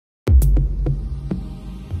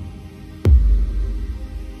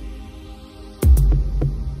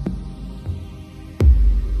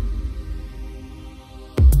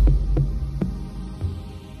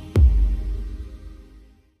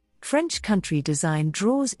French country design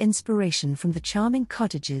draws inspiration from the charming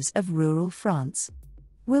cottages of rural France.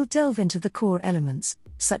 We'll delve into the core elements,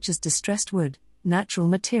 such as distressed wood, natural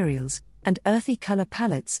materials, and earthy color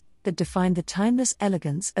palettes, that define the timeless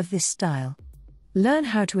elegance of this style. Learn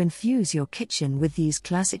how to infuse your kitchen with these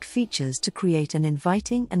classic features to create an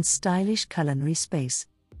inviting and stylish culinary space.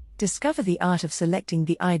 Discover the art of selecting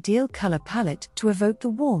the ideal color palette to evoke the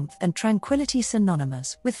warmth and tranquility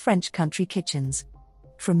synonymous with French country kitchens.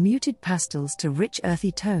 From muted pastels to rich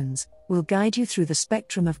earthy tones, we'll guide you through the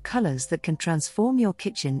spectrum of colors that can transform your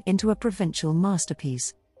kitchen into a provincial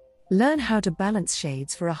masterpiece. Learn how to balance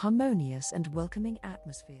shades for a harmonious and welcoming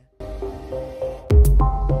atmosphere.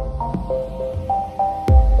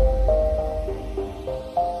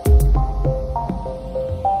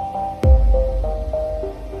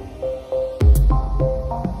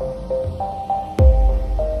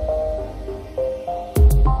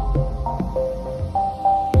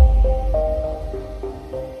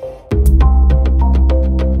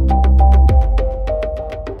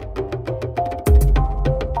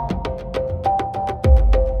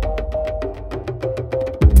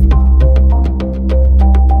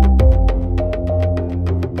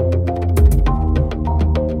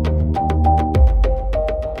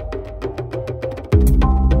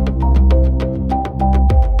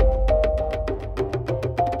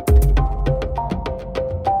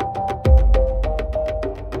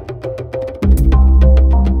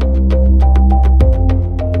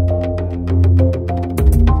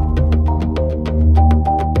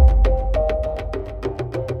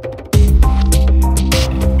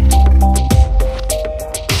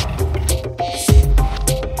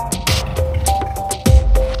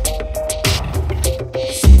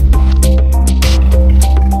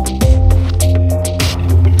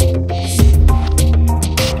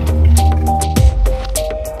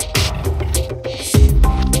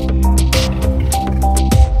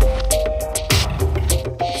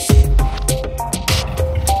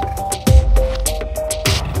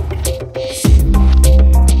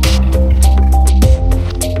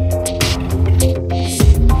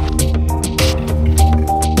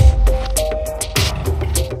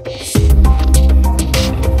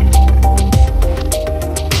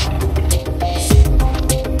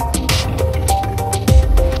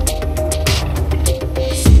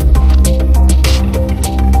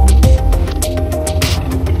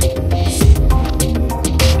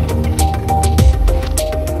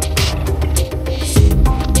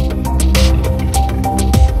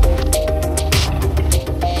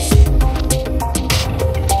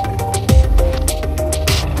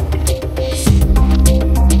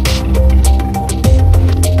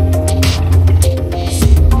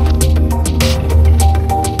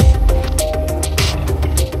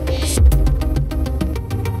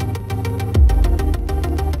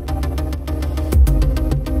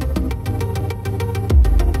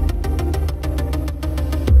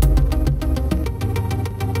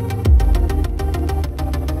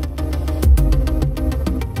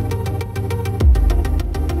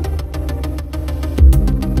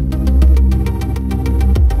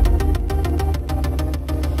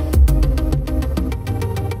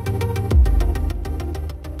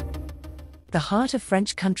 The heart of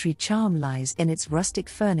French country charm lies in its rustic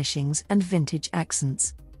furnishings and vintage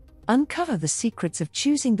accents. Uncover the secrets of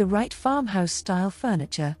choosing the right farmhouse-style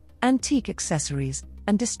furniture, antique accessories,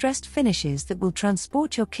 and distressed finishes that will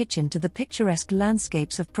transport your kitchen to the picturesque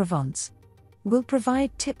landscapes of Provence. We'll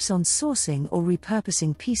provide tips on sourcing or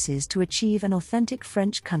repurposing pieces to achieve an authentic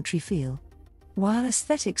French country feel. While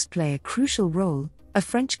aesthetics play a crucial role, a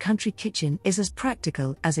French country kitchen is as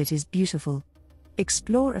practical as it is beautiful.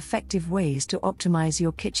 Explore effective ways to optimize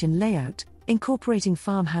your kitchen layout, incorporating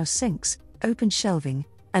farmhouse sinks, open shelving,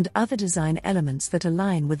 and other design elements that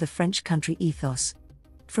align with the French country ethos.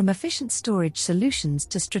 From efficient storage solutions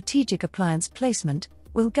to strategic appliance placement,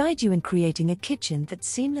 we'll guide you in creating a kitchen that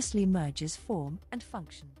seamlessly merges form and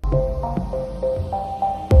function.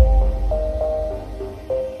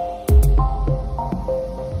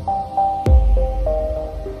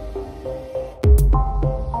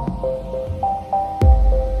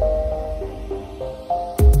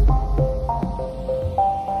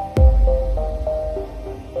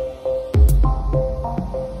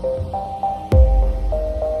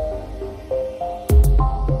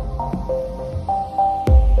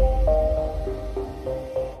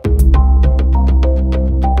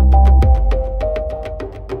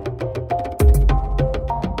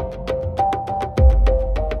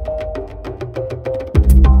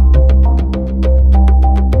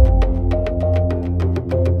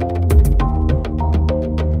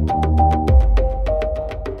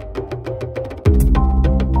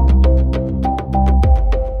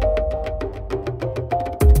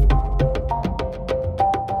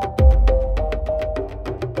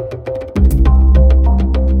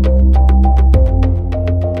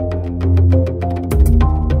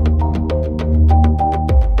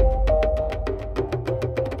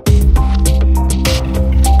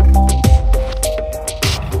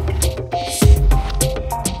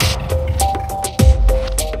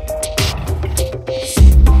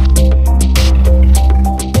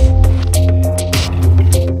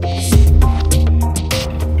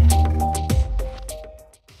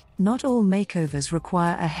 Not all makeovers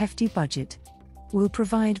require a hefty budget. We'll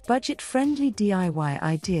provide budget-friendly DIY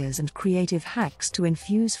ideas and creative hacks to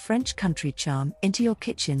infuse French country charm into your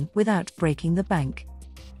kitchen without breaking the bank.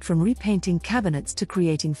 From repainting cabinets to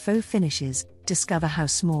creating faux finishes, discover how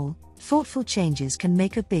small, thoughtful changes can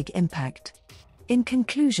make a big impact. In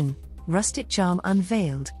conclusion, Rustic Charm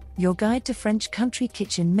Unveiled, your guide to French country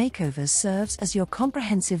kitchen makeovers, serves as your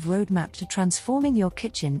comprehensive roadmap to transforming your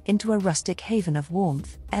kitchen into a rustic haven of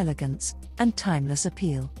warmth, elegance, and timeless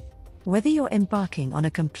appeal. Whether you're embarking on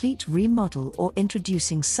a complete remodel or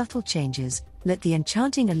introducing subtle changes, let the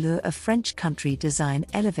enchanting allure of French country design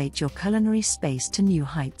elevate your culinary space to new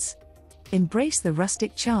heights. Embrace the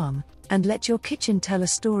rustic charm, and let your kitchen tell a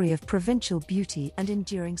story of provincial beauty and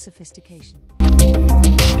enduring sophistication.